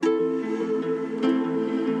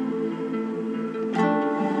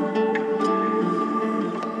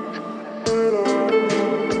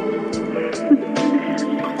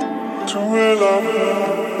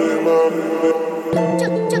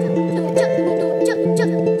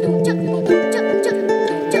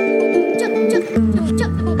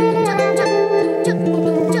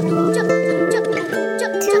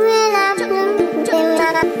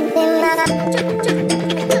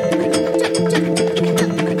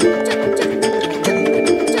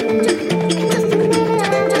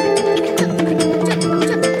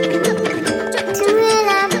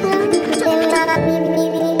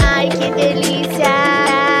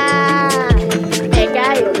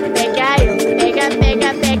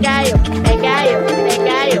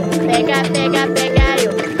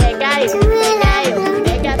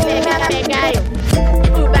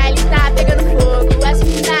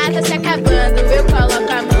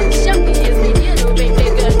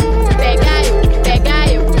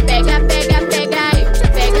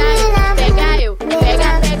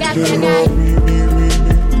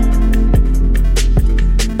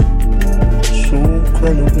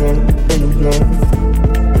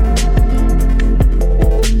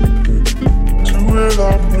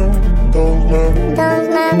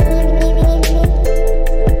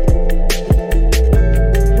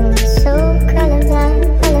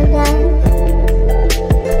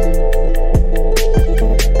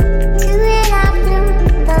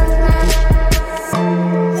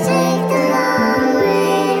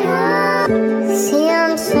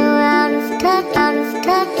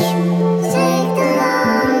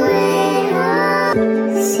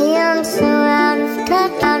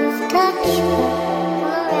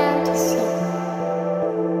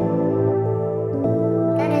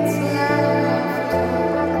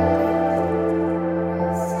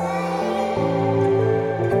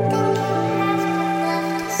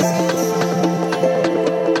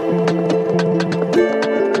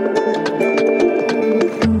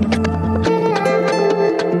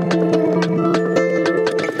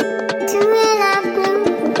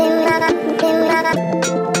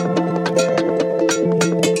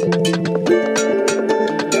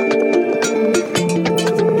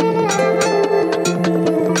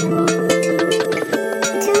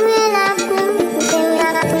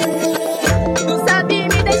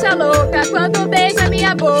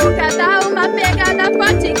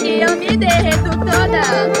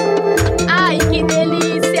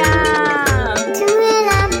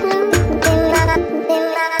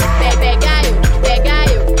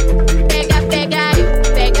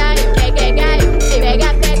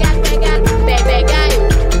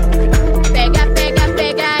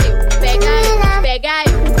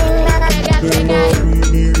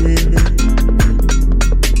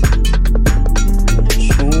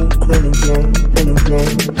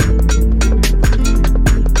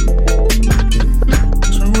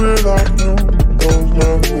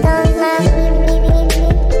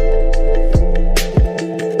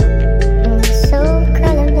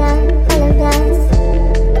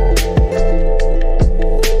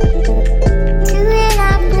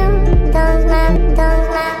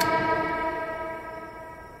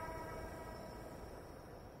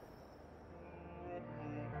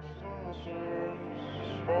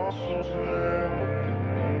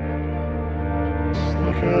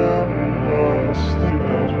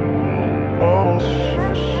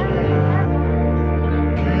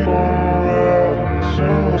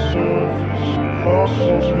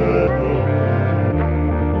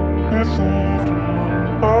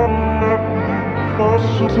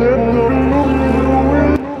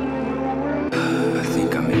I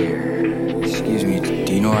think I'm here. Excuse me,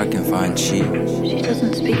 do you know where I can find Chi? She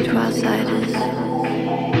doesn't speak to outsiders,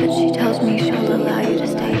 but she tells me she will allow you to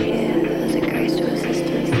stay here as a grace to her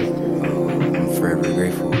sisters. Oh, I'm forever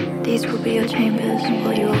grateful. These will be your chambers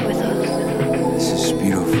while you are with us. This is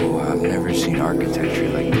beautiful. I've never seen architecture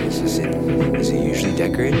like this. Is it usually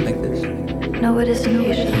decorated like this? No, it isn't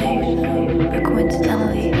usually, but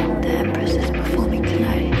coincidentally, the Empress is performing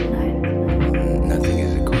tonight. Nothing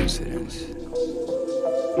is a coincidence.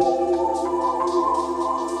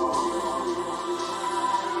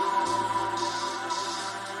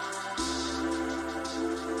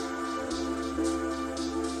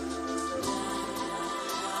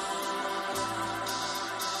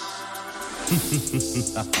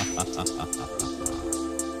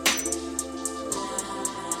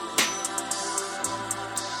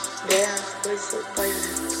 Dance was so violent.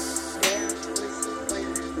 Dance was so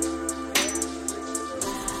violent.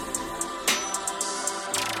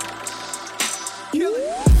 Kill it.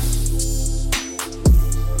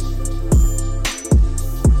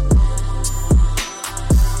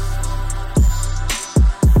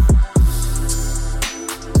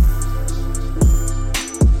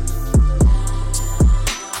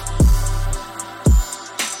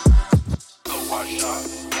 So I shot,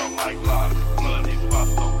 so my Glock, money, my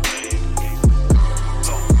so baby.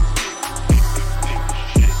 So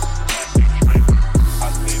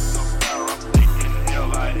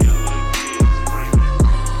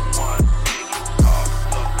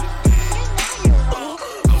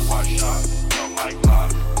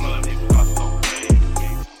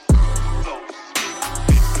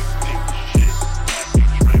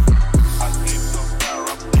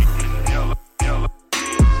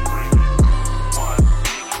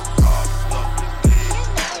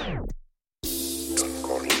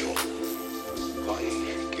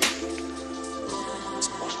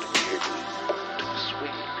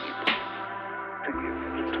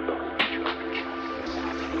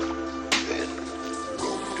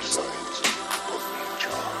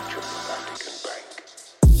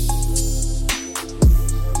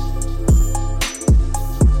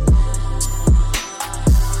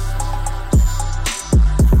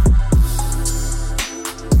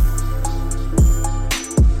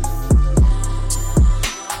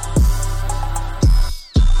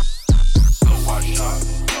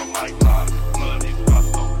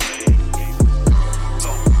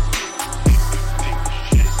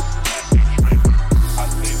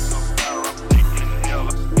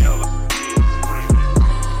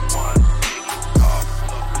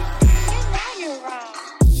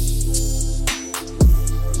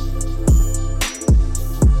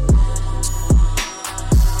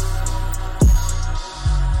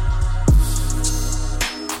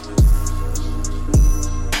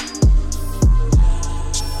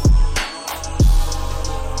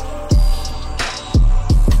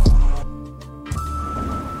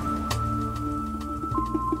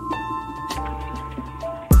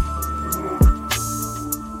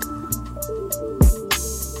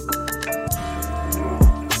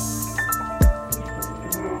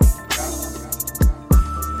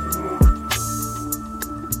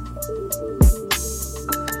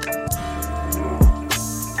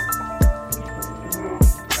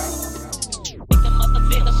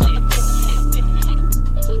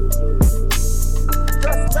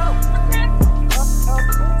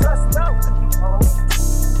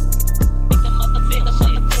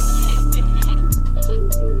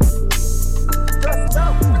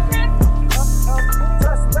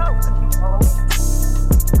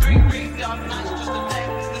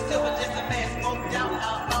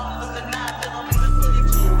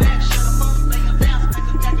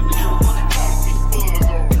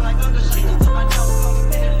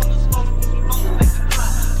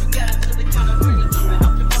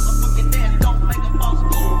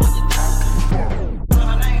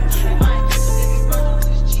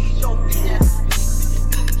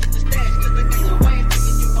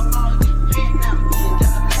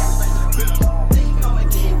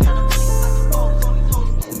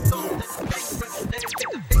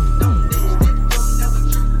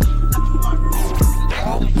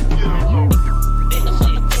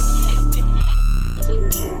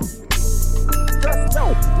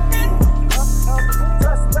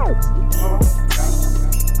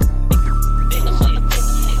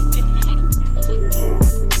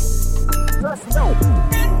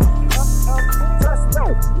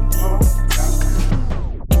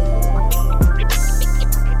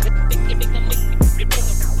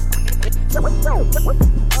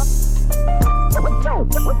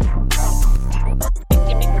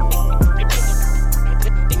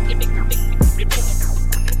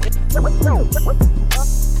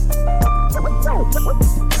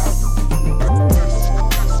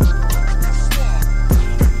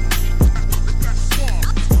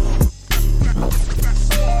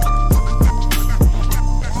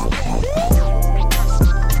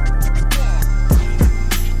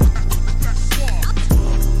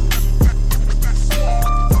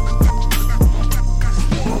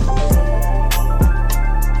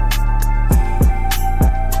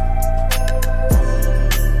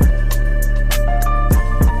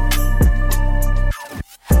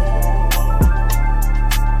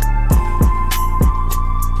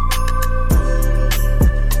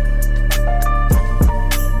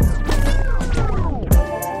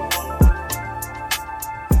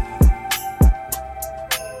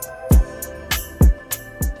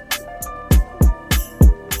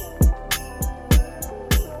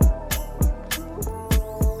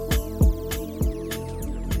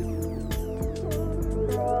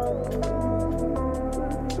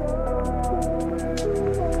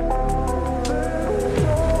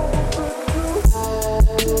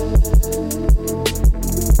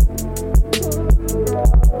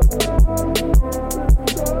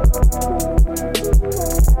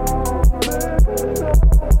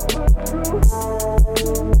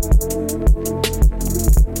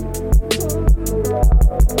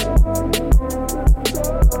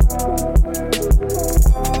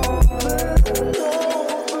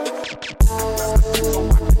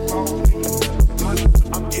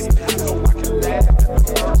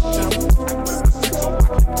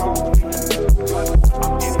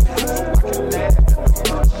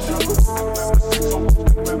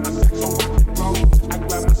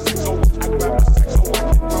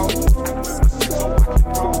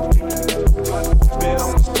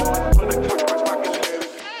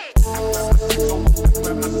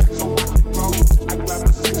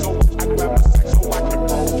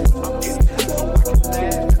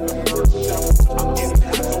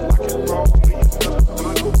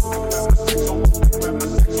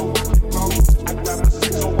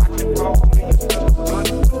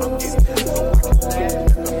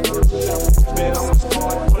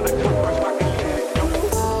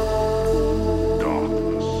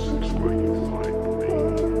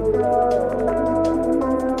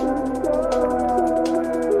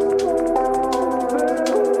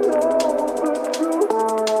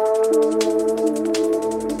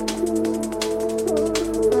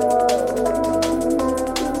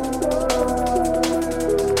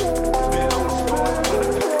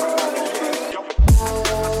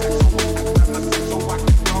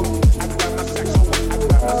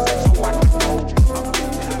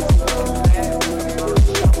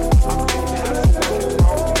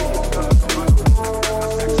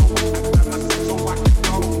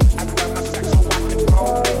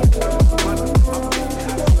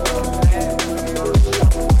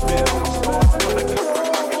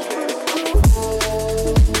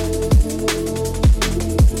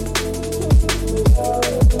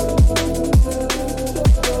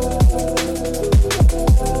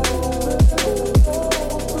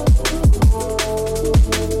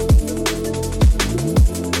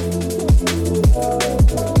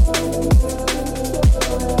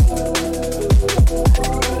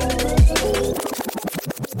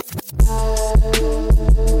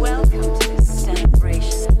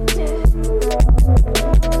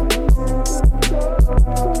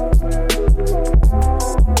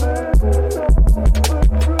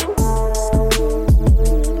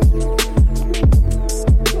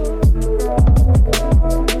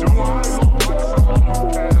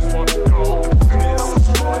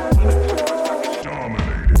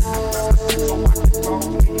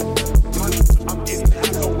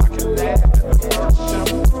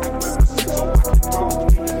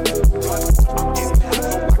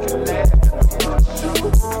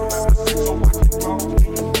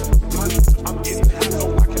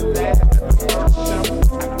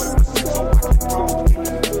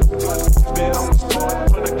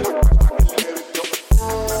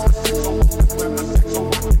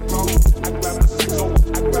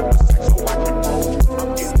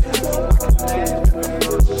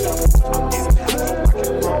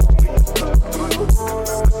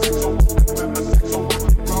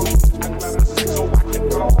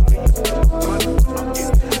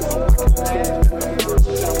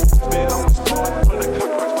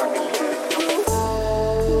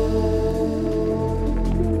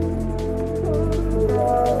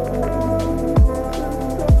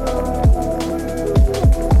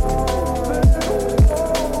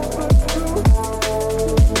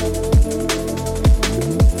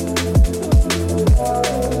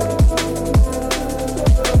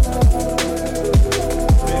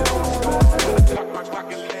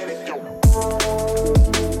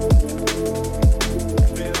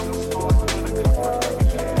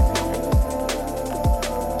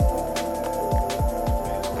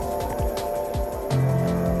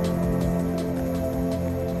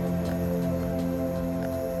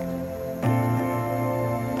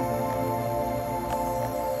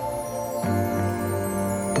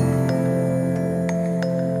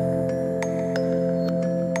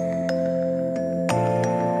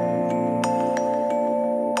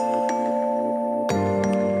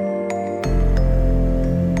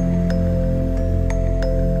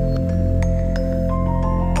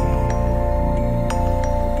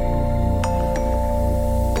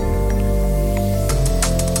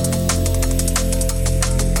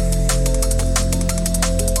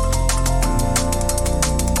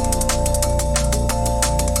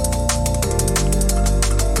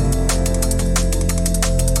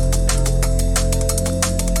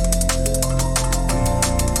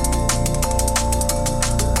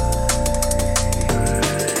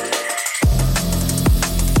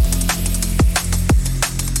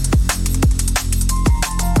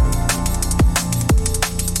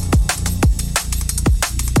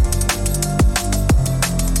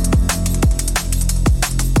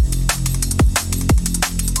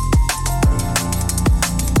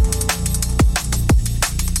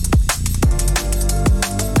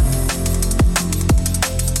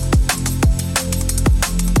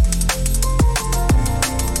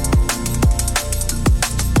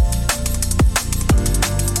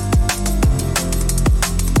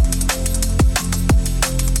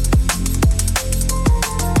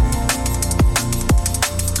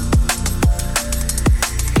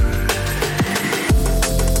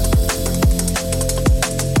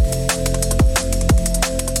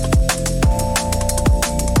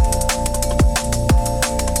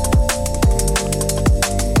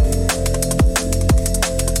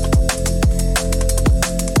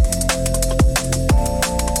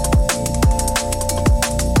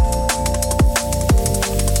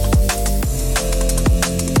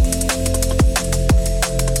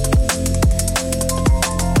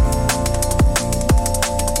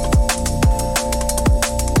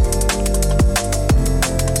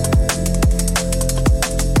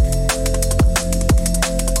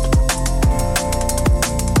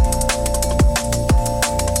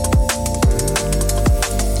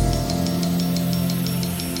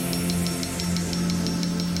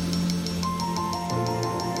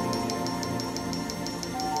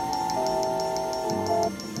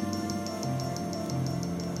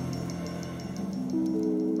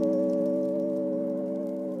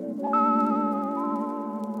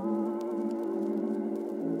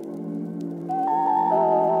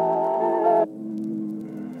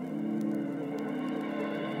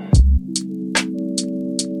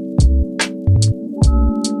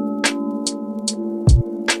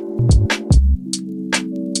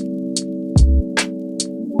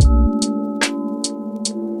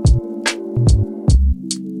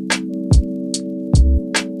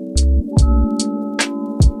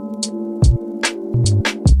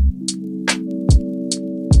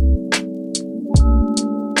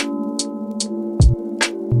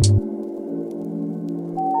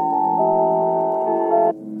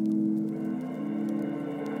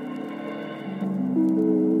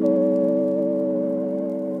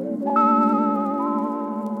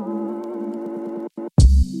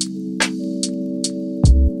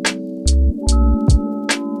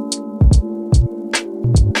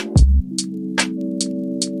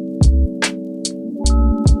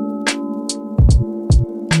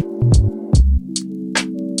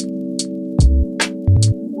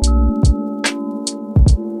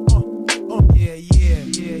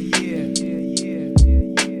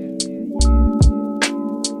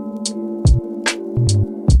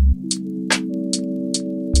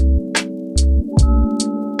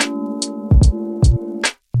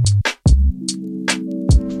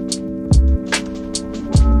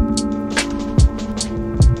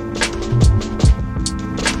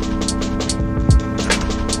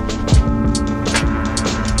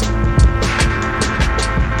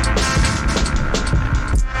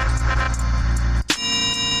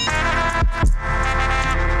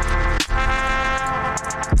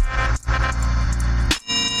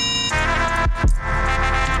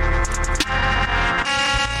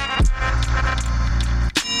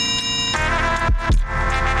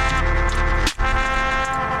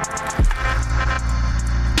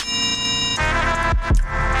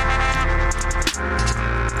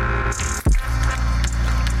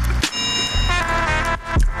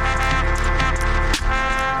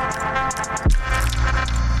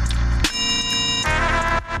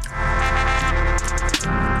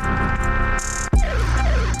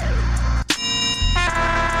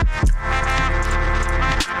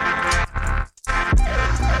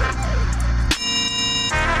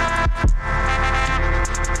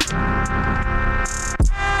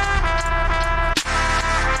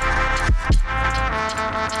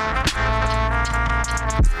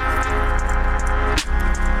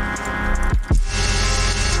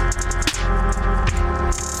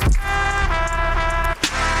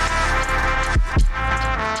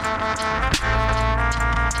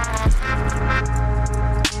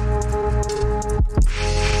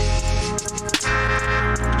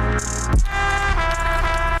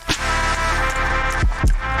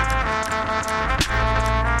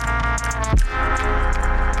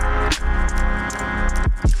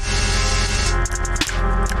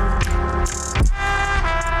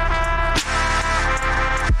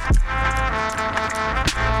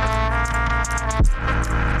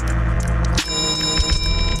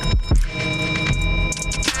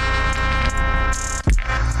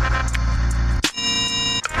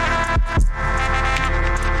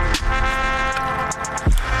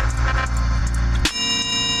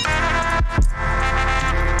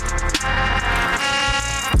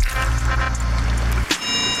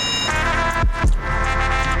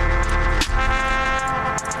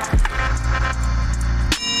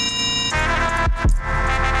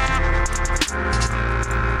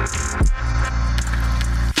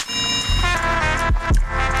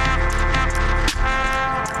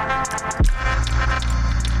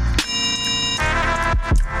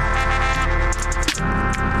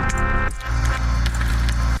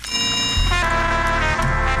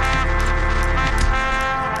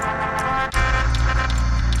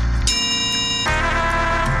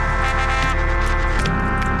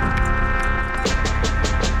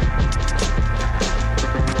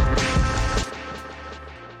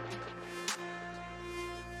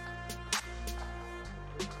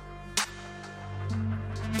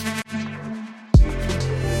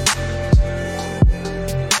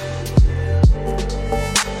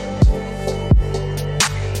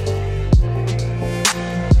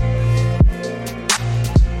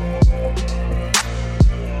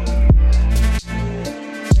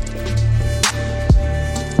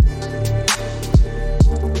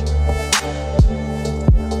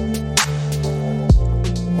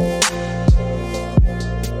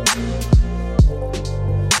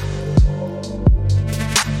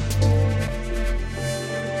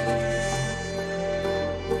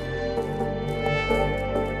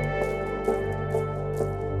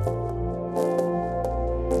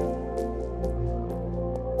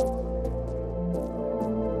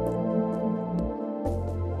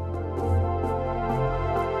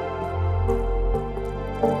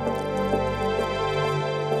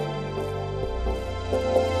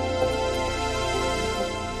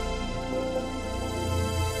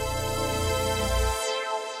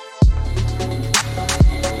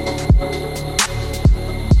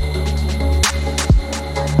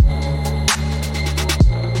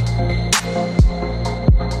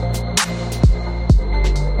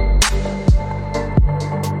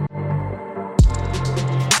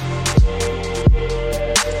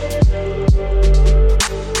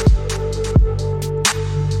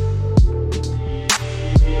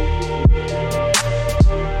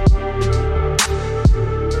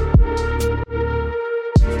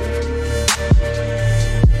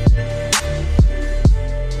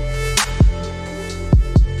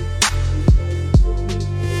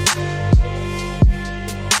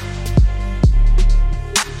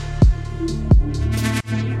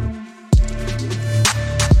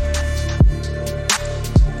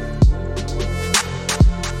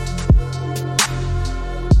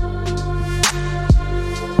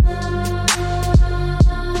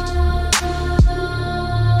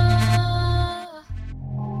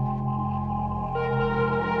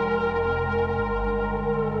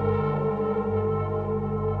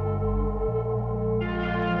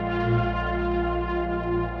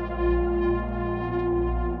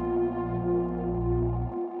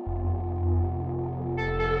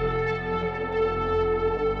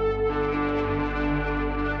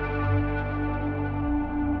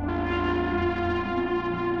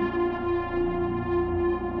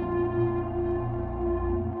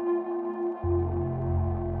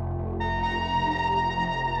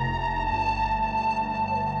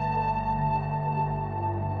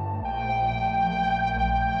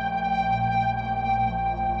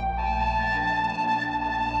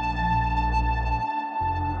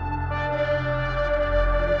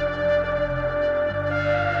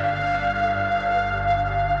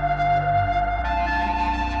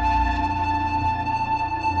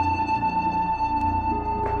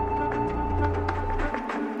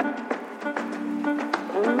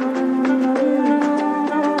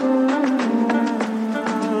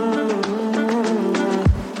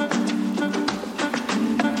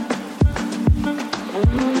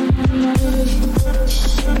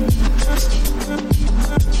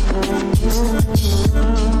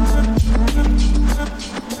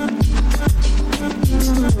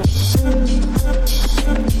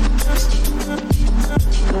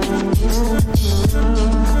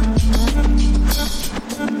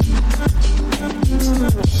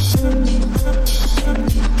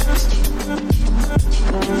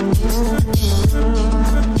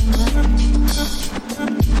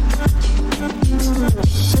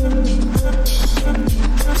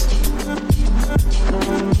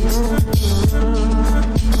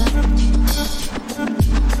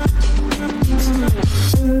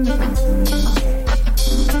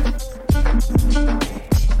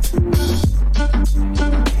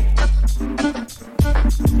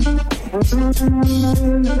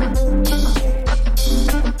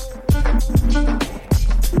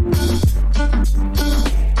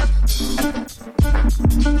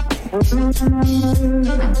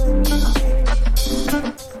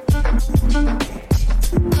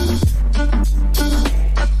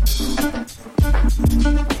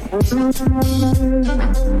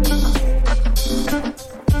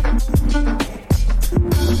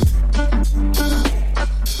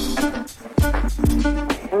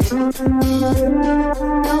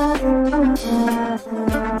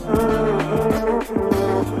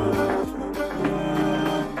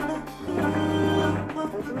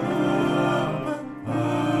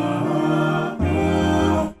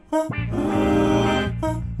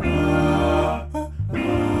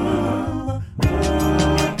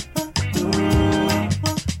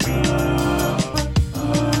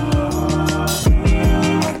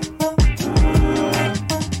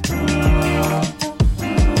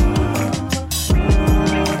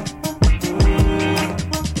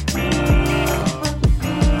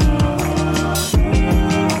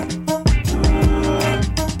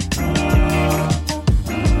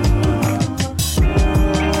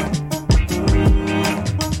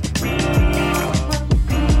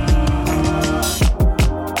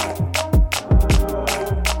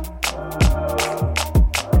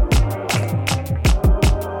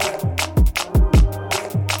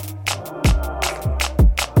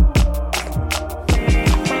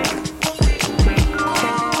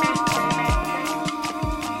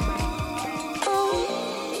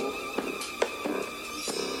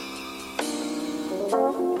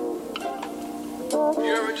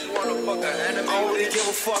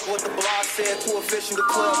said too official, the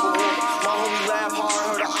club a rumor. My homie laughed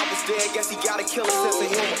hard, heard the op was dead, guess he got a killer sense of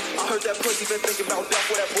humor. I heard that pussy been thinking about death,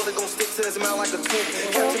 where that bullet gon' stick to his mouth like a tumor.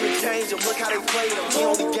 Kept him and changed him, look how they played him. He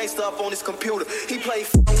only gangsta up on his computer. He played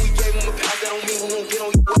when we gave him a pass, that don't mean we won't get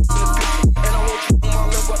on your ass in the future. And I won't you on my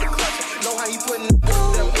lip but the clutch. Know how he putting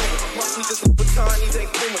that woman. My sneakers look baton, these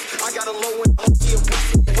ain't Pumas. I got a low end, I'm here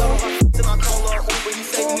with blood on my face and I call her Uber. He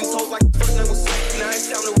saving these hoes like the first name was Sweet. Now it's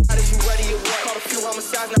time to ride, is you ready or what? Caught a few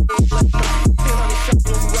homicides, now they ain't left. 1000 shots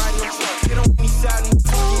when we riding them trucks. They don't need side and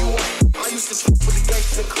fucking you up. I used to trip with the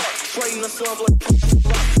gangsters and clubs. Trading us up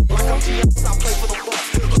like I'm GS, I play for the Bucks.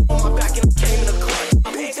 On my back and I came in the clutch.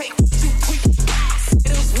 Take too quick.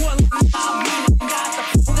 It was one I mean, got the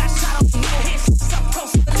fool got shot up in your head. Stop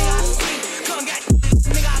close to the nigga I see. Gun got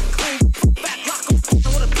nigga I clean. Back lock up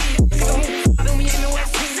with a beat. I don't mean no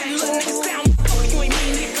ass things. Little niggas down. You ain't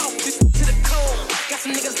mean nigga go to the cold. Got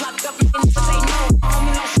some niggas locked up and they know.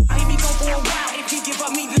 Homie no shit. He be gone for a while. If he give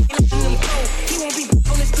up me, then letting him go. He won't be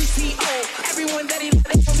on the streets, he old. Everyone that he let,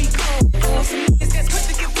 they gon' be cold. I know some niggas that's quick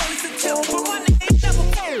to get police to tell. But my nigga ain't never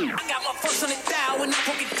fold. I got my first on it down when I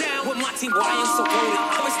broke it down with my team. Why I am so loaded.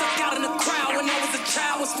 I was stuck out in the crowd when I was a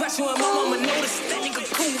child. Was special and my mama noticed. That nigga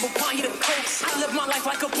cool, but why he the coach? I live my life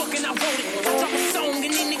like a book and I wrote it. I drop a song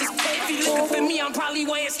and these niggas play. If he looking for me, I'm probably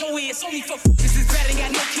where it's no is. Only for this is bad, ain't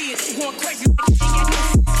got no kids. He going crazy, ain't got no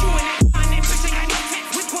sense. You and that fine, that bitch ain't got no text.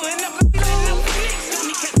 We pulling up and we letting up the next. Got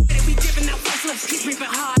me kept that we giving out facelifts. Keep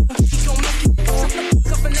reaping hard, he gon' make it. Shut the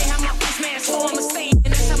fuck up and they have my face mask. So I'ma stay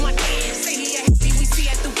and that's how my dad say he a happy. We see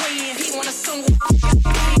at the weigh-in. He want a song with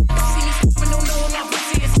see me stopping, don't know what my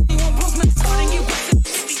bitch is. He want Postman starting you with it.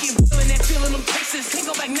 He get real in that feeling them cases. Can't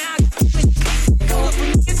go back now. Don't look for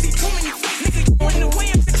me and see too many fakes. Nigga, you in the way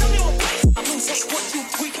and bitch, I'm your place. I won't take what you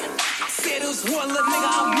quick. I said it was one little nigga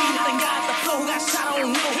I mean. I done got the flow, got shot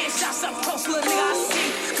on no headshots up close, little nigga I see.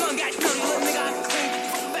 Gun got dirty, little nigga I clean.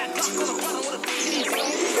 Back up on the bottom with a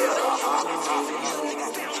beat.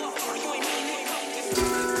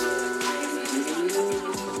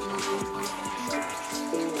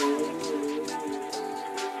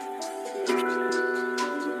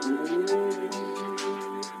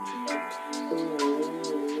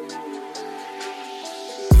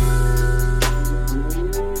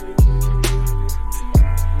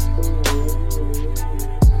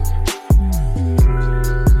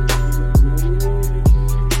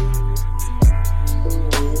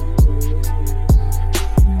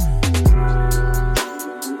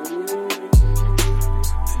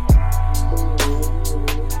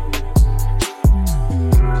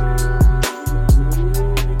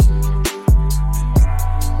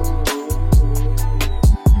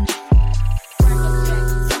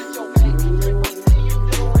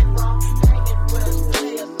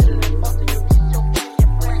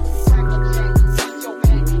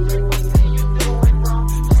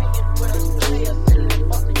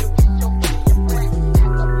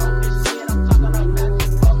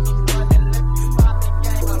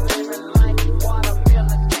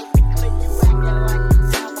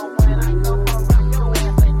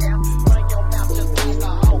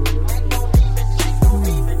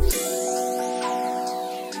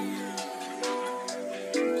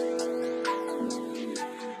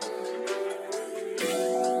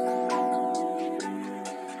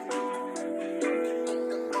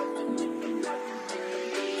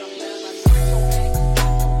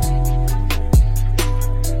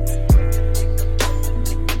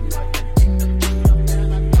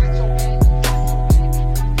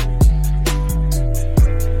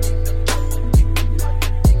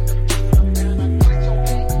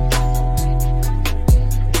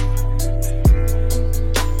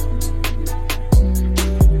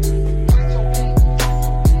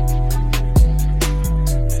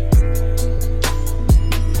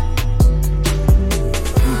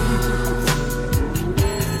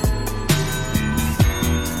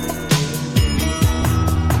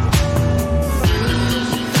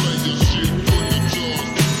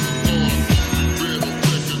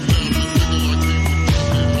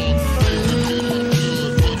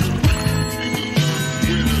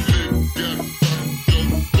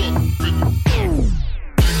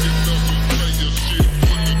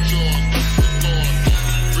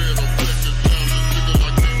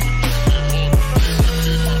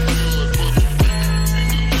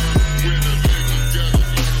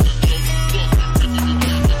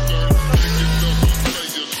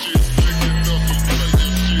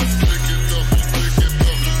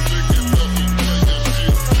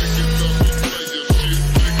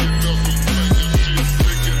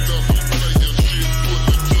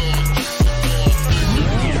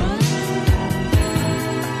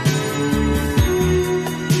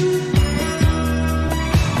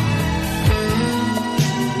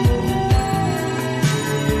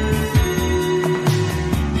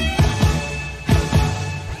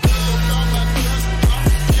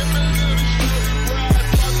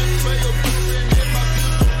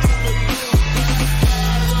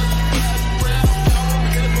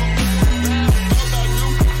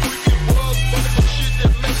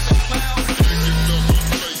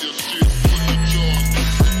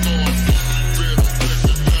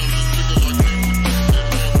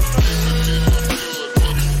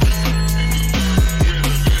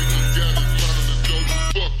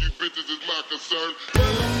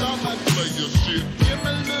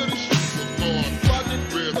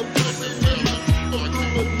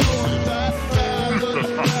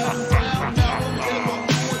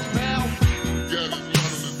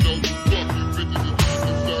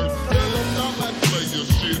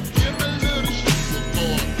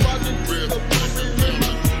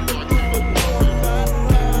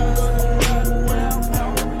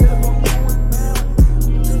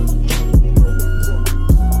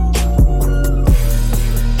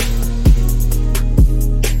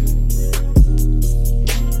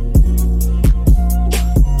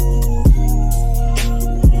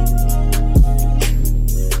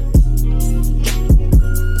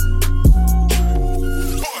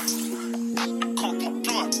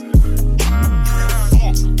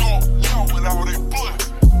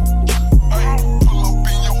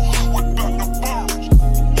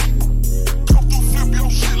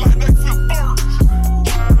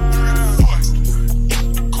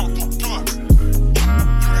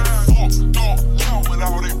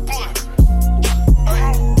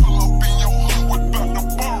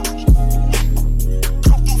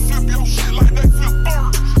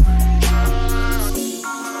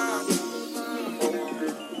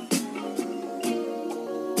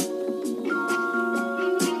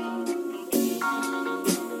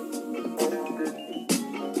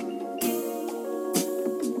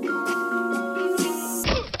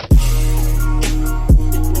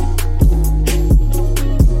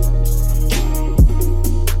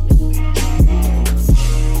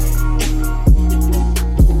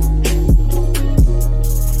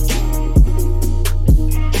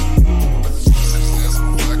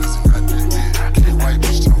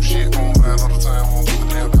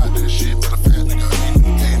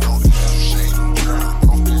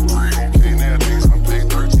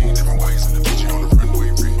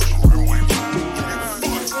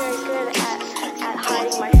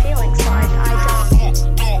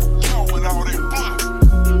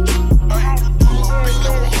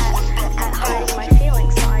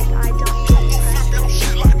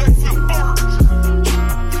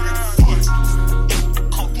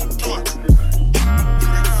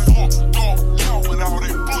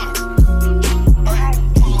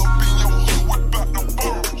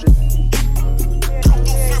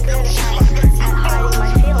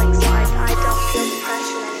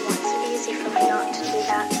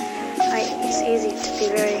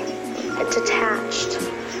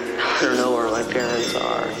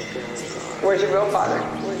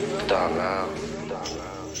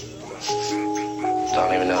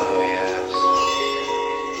 Don't even know who he is.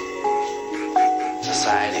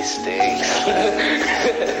 Society stinks.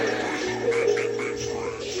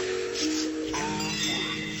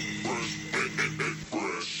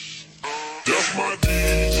 That's my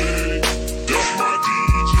DJ. That's my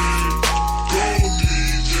DJ. Go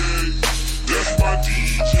DJ. That's my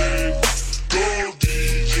DJ. Go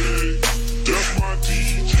DJ. That's my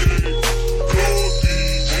DJ. Go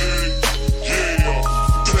DJ. Yeah.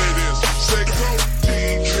 Play this. Say go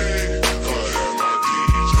DJ. Cause that's my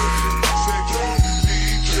DJ. Say go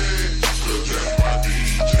DJ. Cause that's my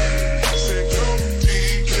DJ. Say go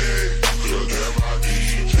DJ. Cause that's my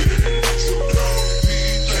DJ. So go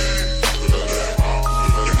DJ.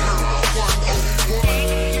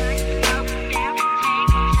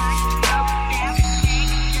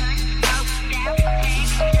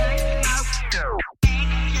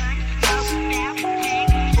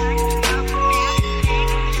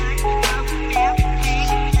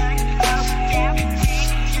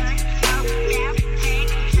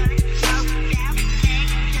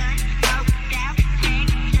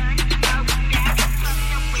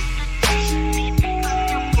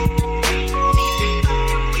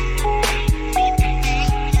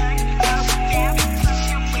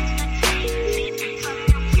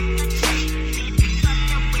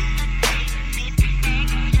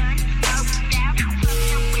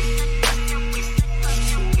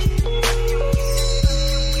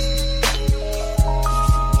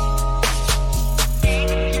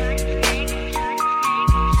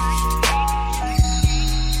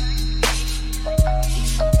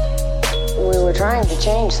 Trying to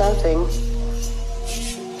change something,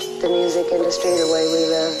 the music industry, the way we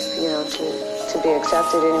live, you know, to be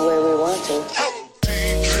accepted any way we want to.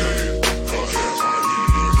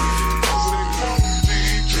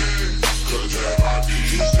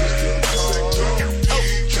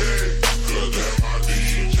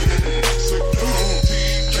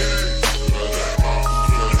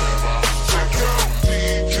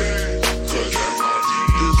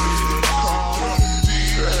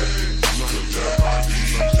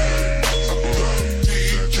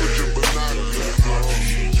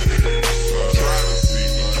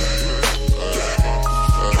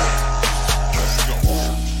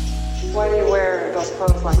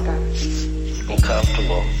 Like that. I'm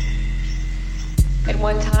comfortable. At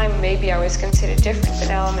one time, maybe I was considered different, but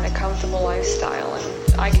now I'm in a comfortable lifestyle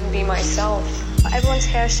and I can be myself. Everyone's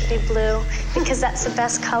hair should be blue because that's the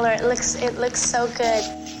best color. It looks so good.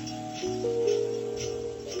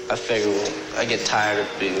 I figure when I get tired of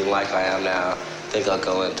being like I am now, I think I'll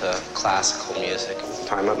go into classical music.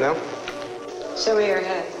 Time up now? Show me your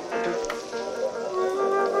head.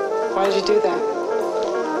 Why did you do that?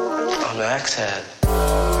 I'm an ex-head.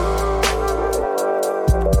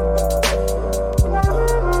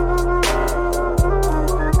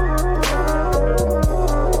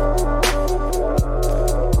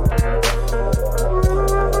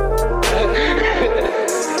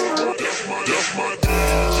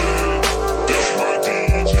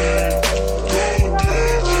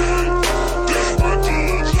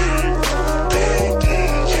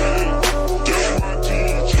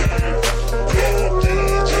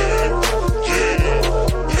 Yeah.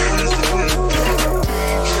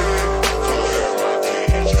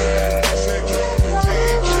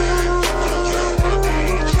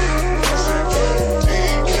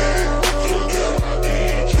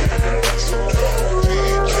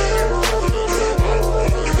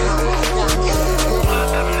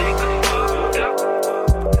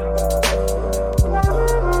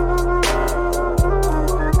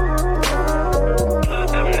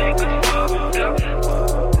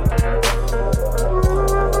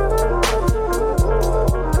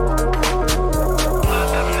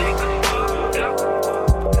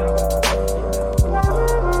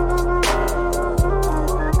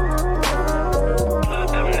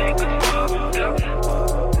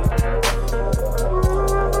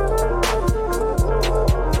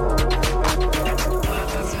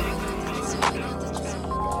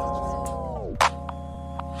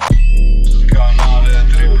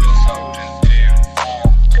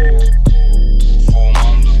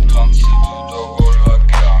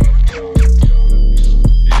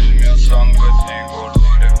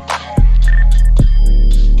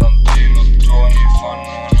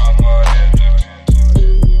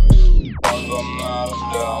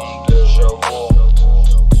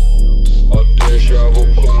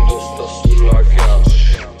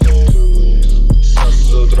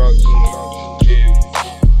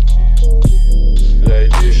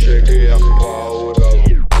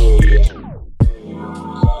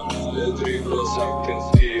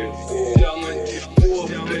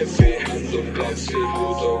 sto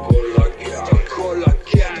cazzeruto con la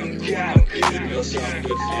gang, il mio sangue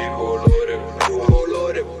di colore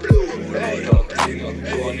blu, ehi, tanti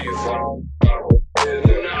mattoni fanno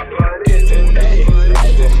una parete, un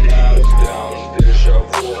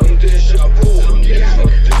déjà vu,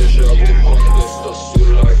 quando sto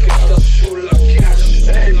sulla cash,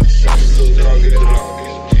 ehi, sesso, droghe, rock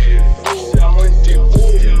in TV, siamo in TV,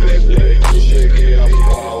 baby, dice che ha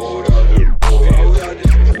paura del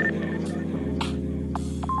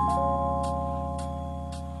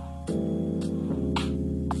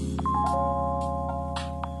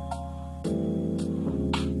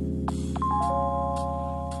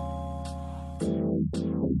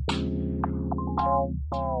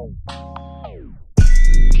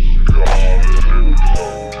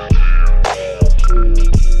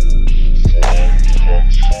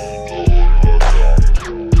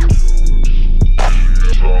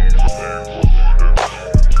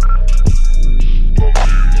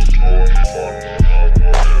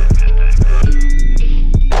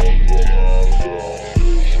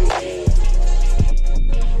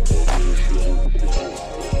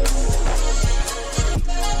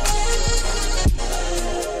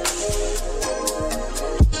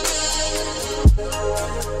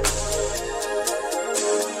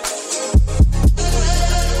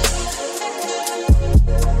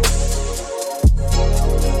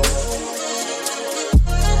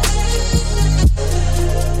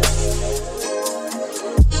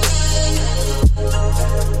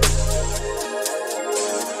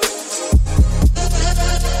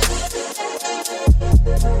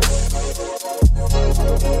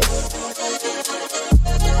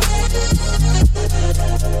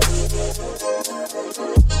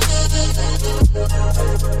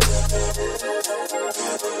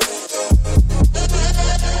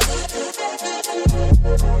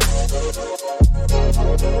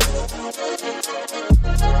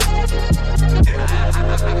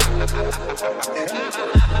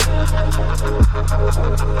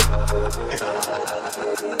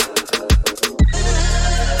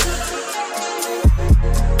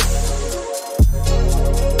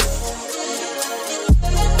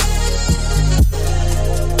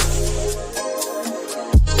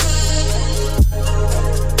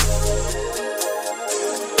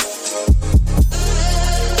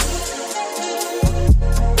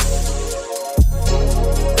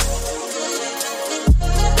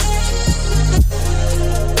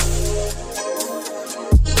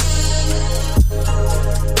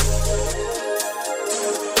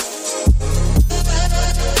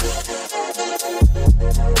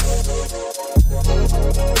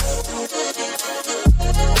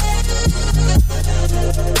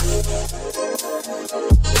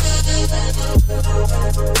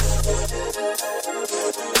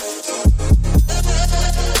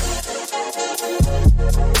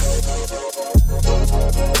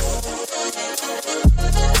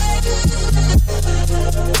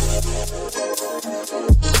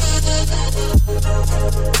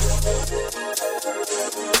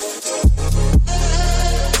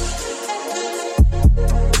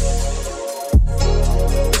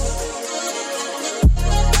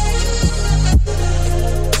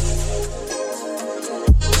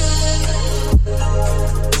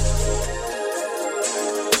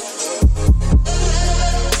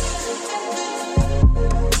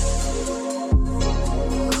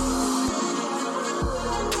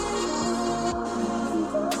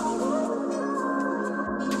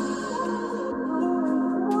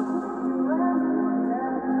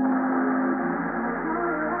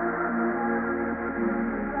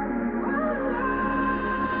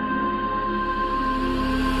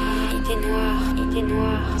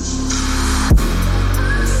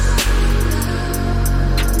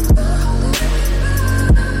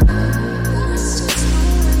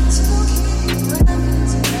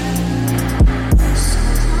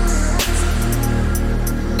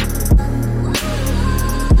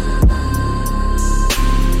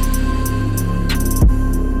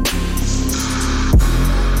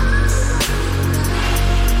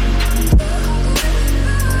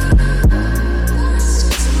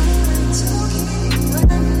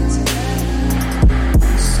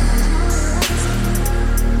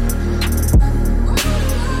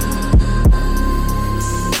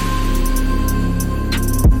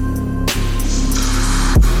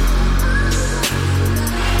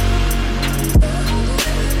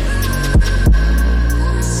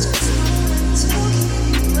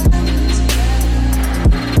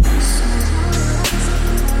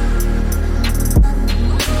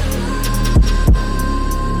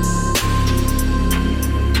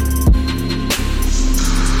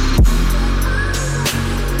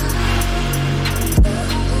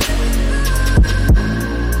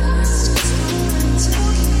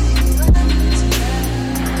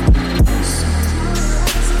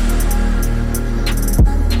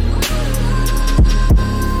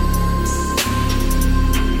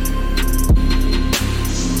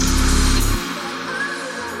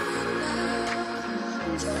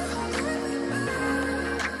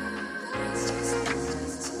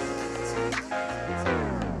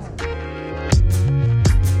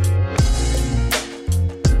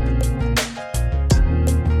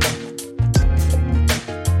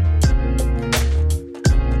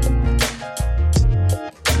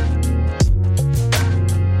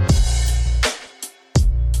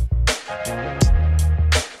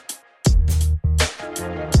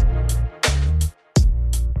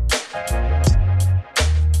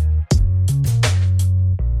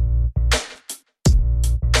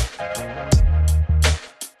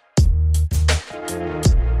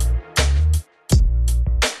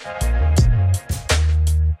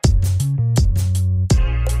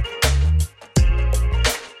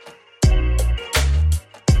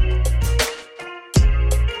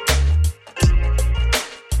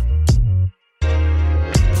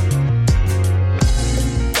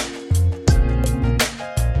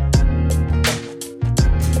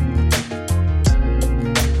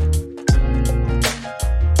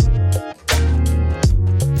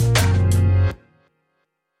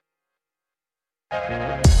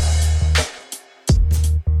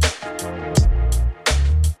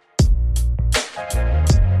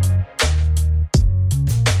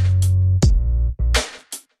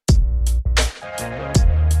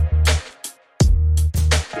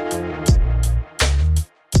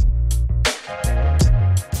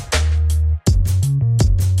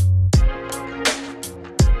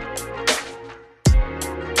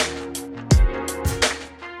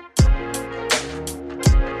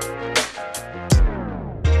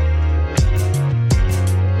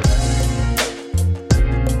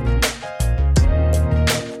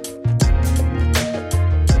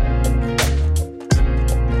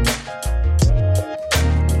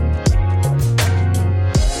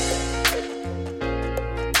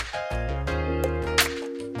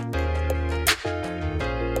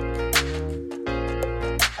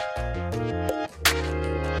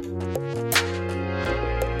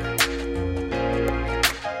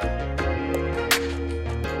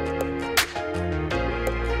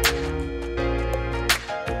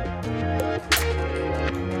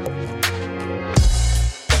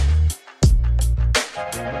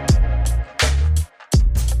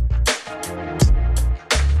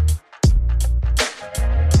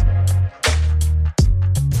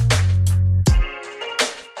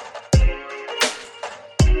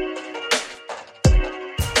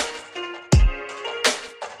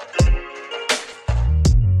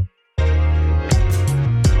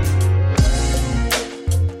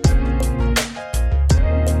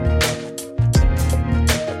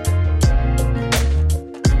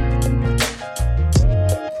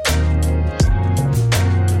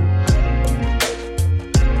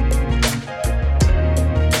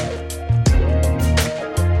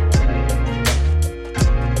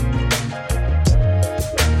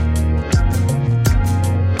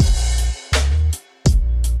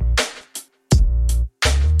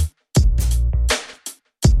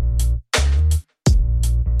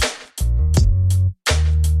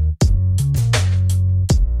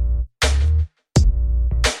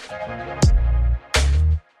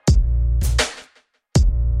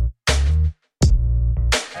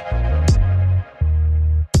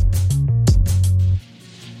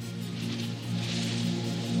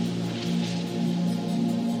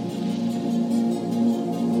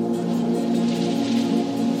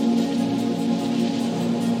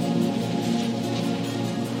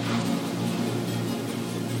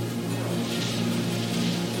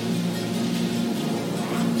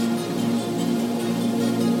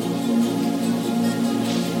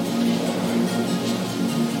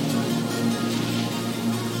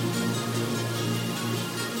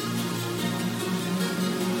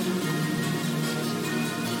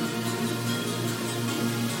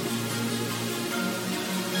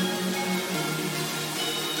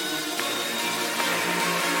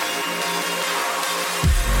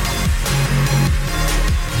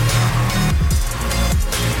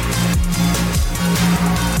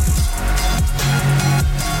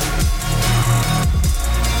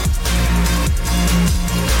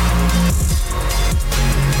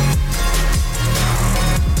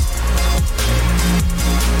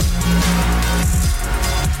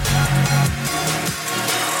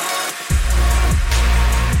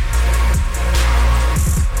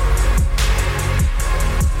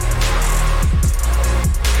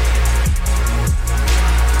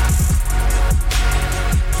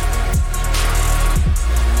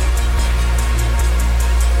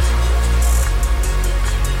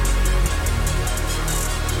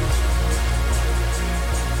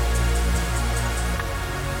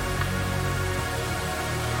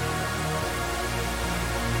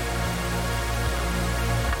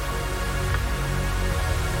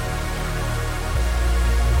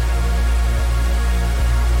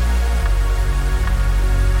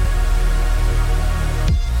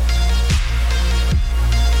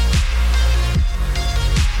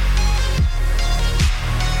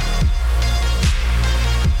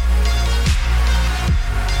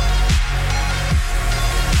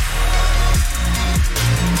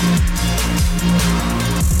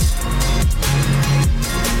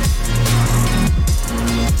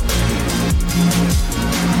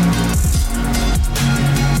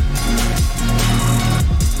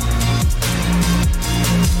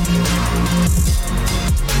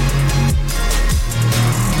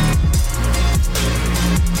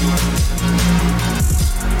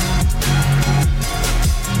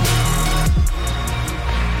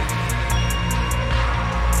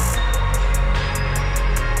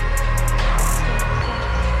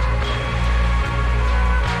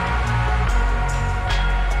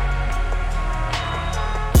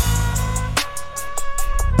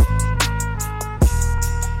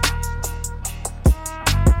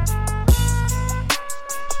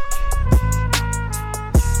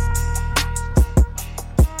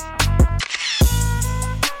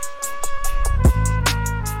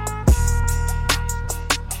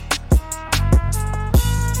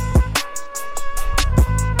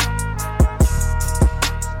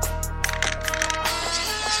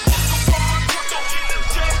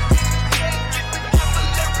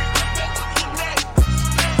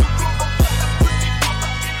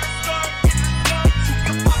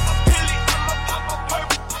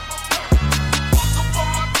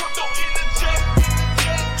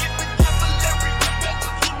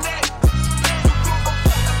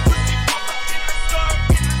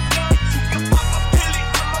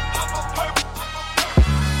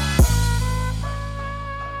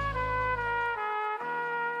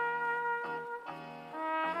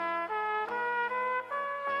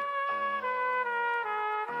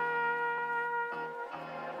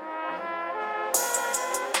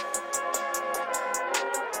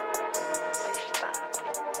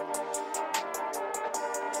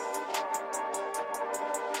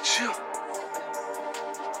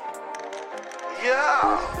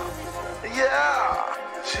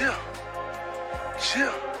Yeah.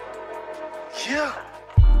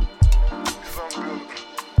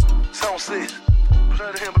 Sound says,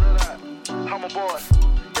 play the him, play that. I'm a boy.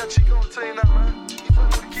 Yeah, Chico on the team now, man. You fucking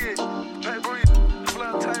with the kid. Hey, breathe. Fly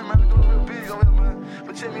the time, man. We doing a little big over here, man.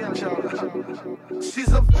 But check me out, y'all.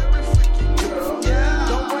 She's a very freaky girl. Yeah.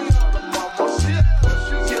 Don't bring her to mama. Shit.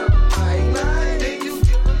 You get a night. Then you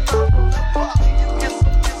get a number. Then you get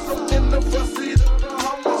some in the front seat of the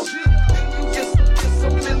Hummer. Shit. Then you get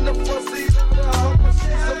some in the front seat of the Hummer.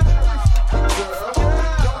 She's a very freaky girl.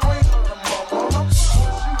 Don't bring her to mama.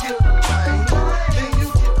 You get a night. Then you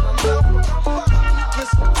get a number. Get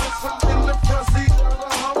some in the front seat of the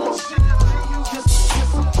Hummer. Shit. Then you get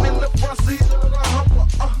some in the front seat of the Hummer.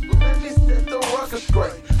 Let me set the record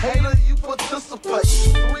straight. Hater, you participate.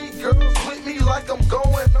 3 girls with me like I'm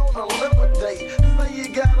going on a limit date. Say you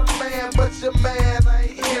got a man, but your man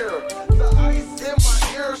ain't here. The ice in my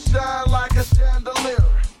ear shine like a chandelier.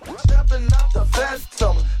 Stepping out the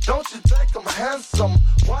phantom, don't you think I'm handsome?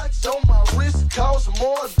 Watch on my wrist cost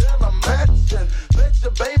more than a mansion. Bet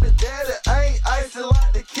your baby daddy ain't icy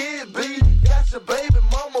like the kid be. Got your baby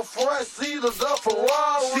mama front seat of the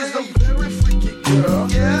Ferrari. She's a very freaky girl.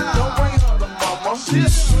 Yeah. Don't bring her to mama.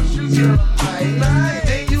 Shit. You get a night.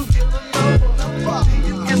 Then you get a number. Then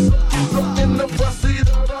you get some in the front seat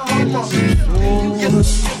of the Hummer. Then you get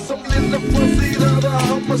some in the front seat of the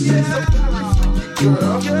Hummer. She's a very freaky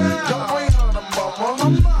girl. Don't bring her to mama.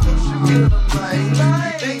 You get a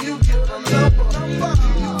night. Then you get a number. Then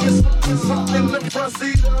you get some in the front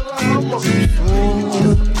seat of the Hummer. Then you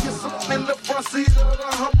get some in the front seat of the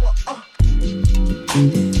Hummer.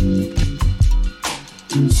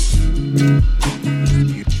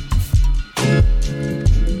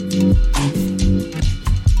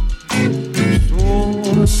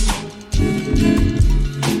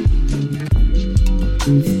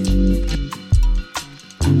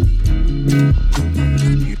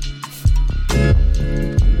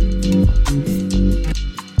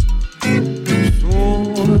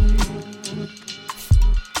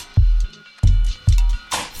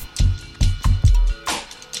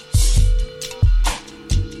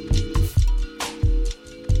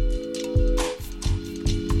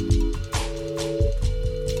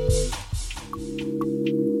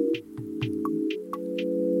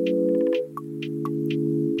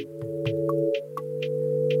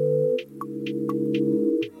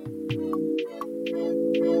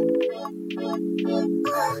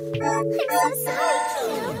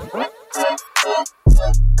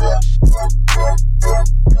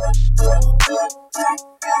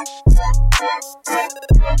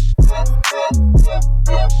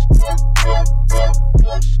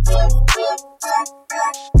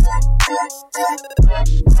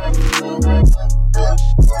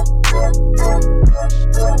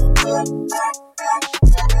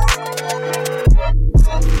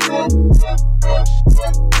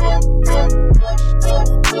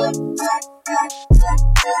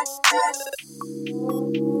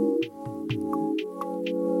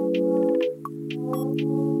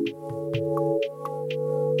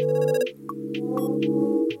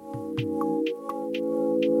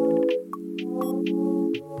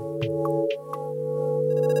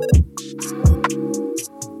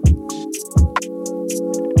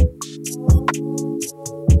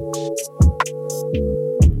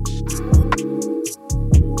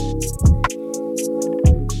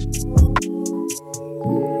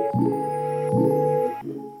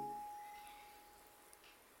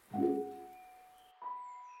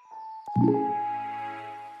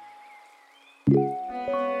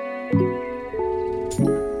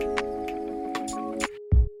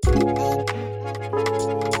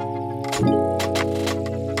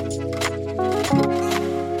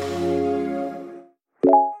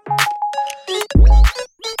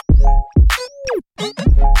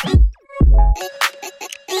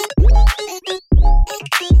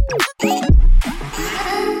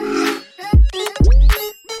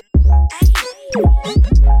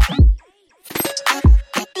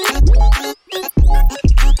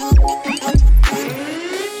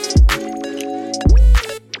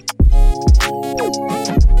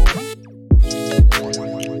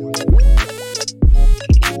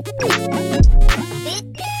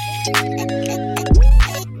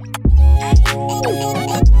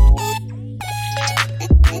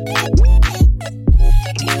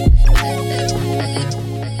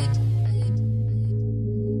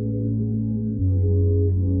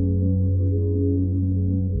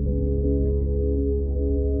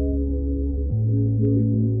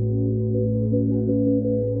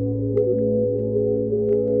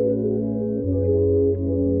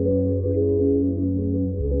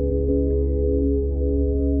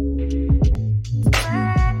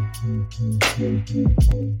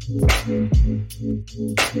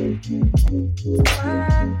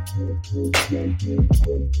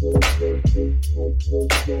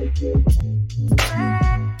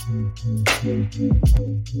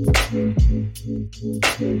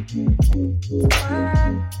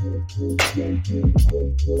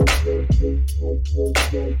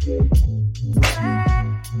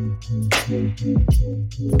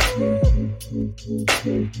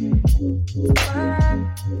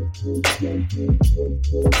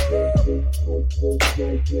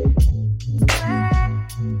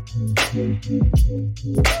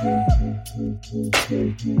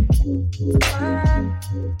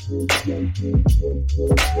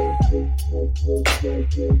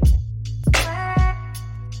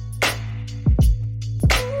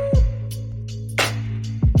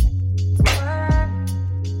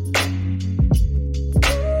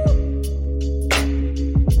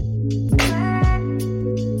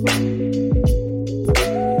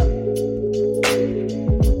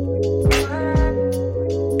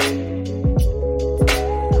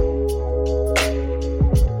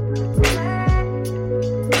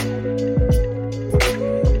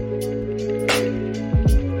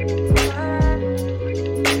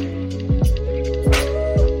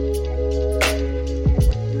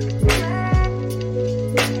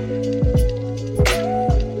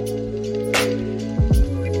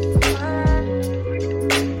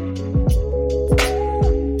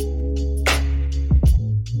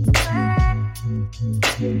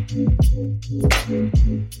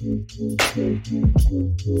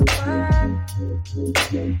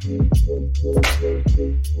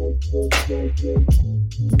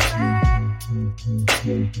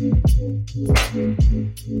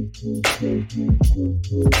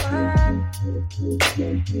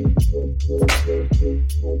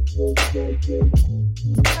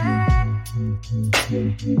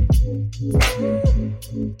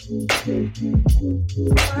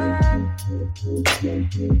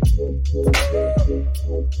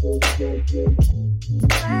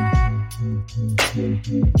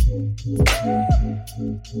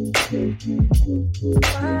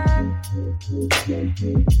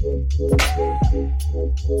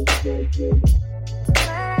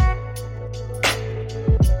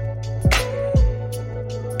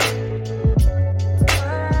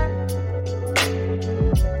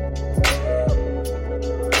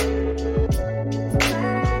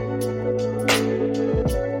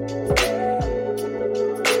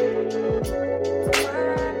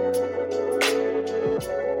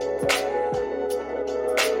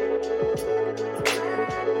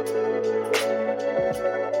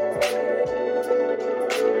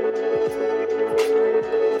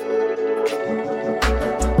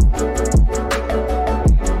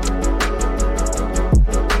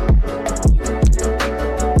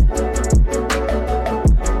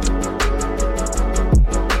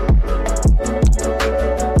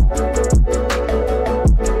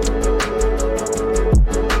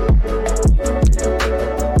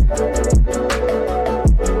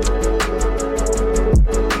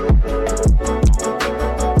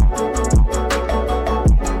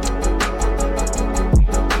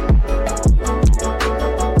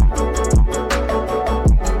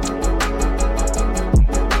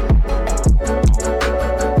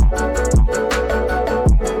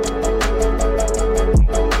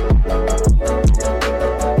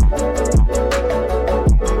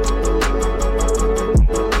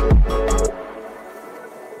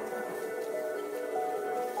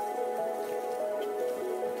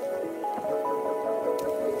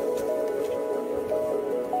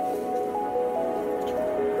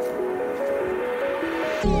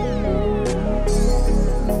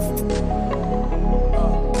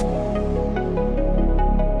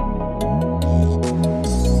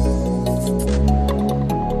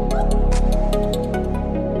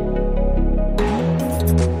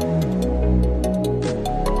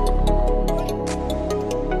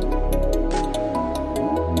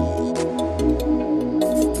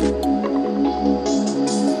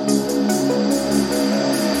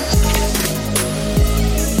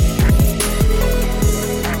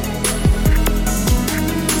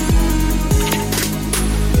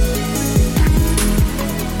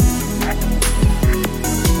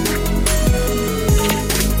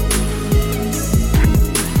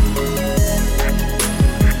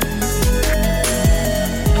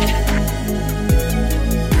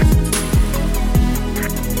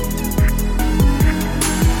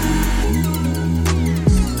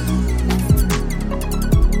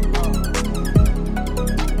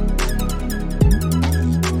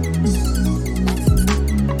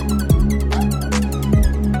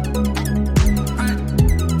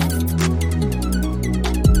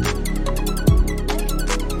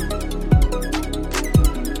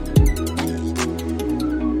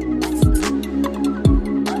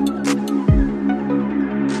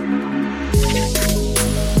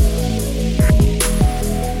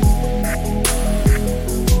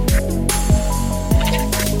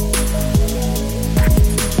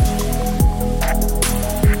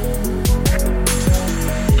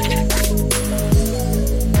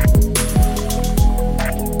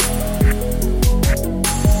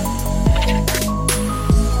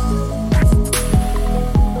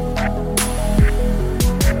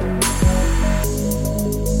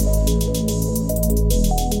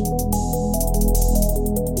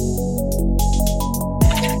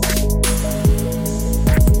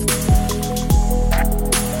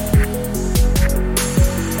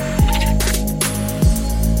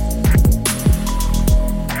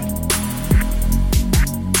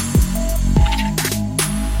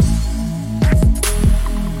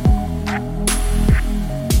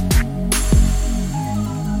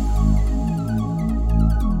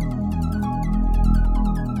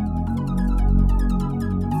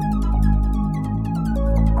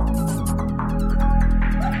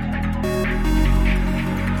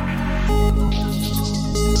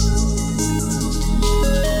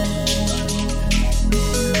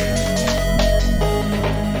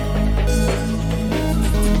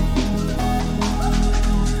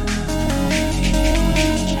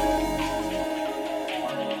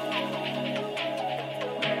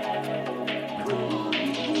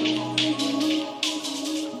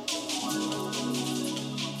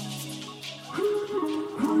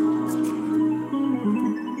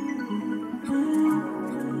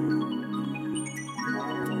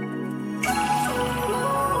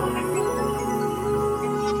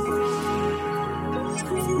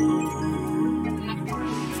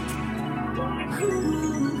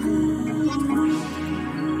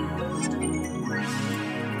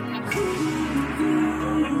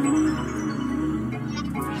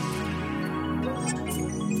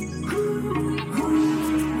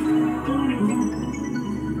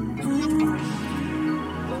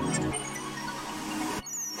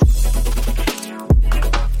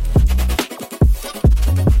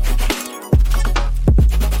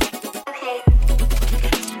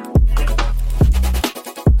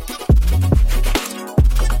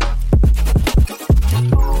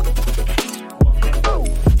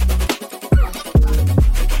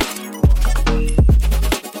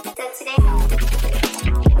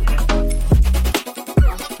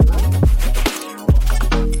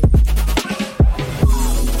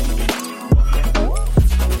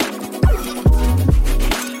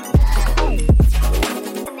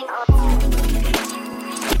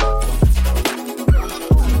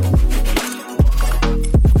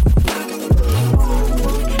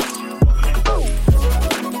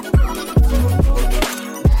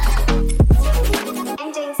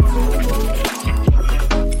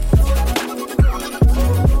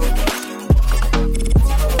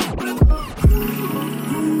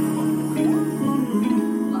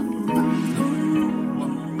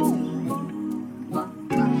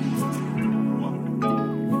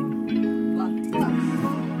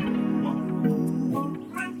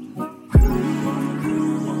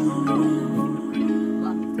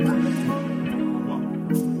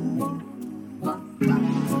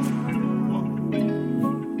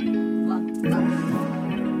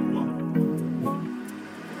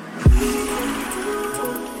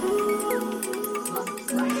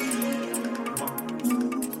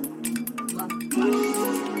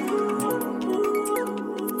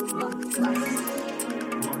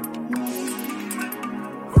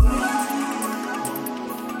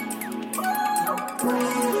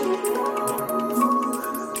 What?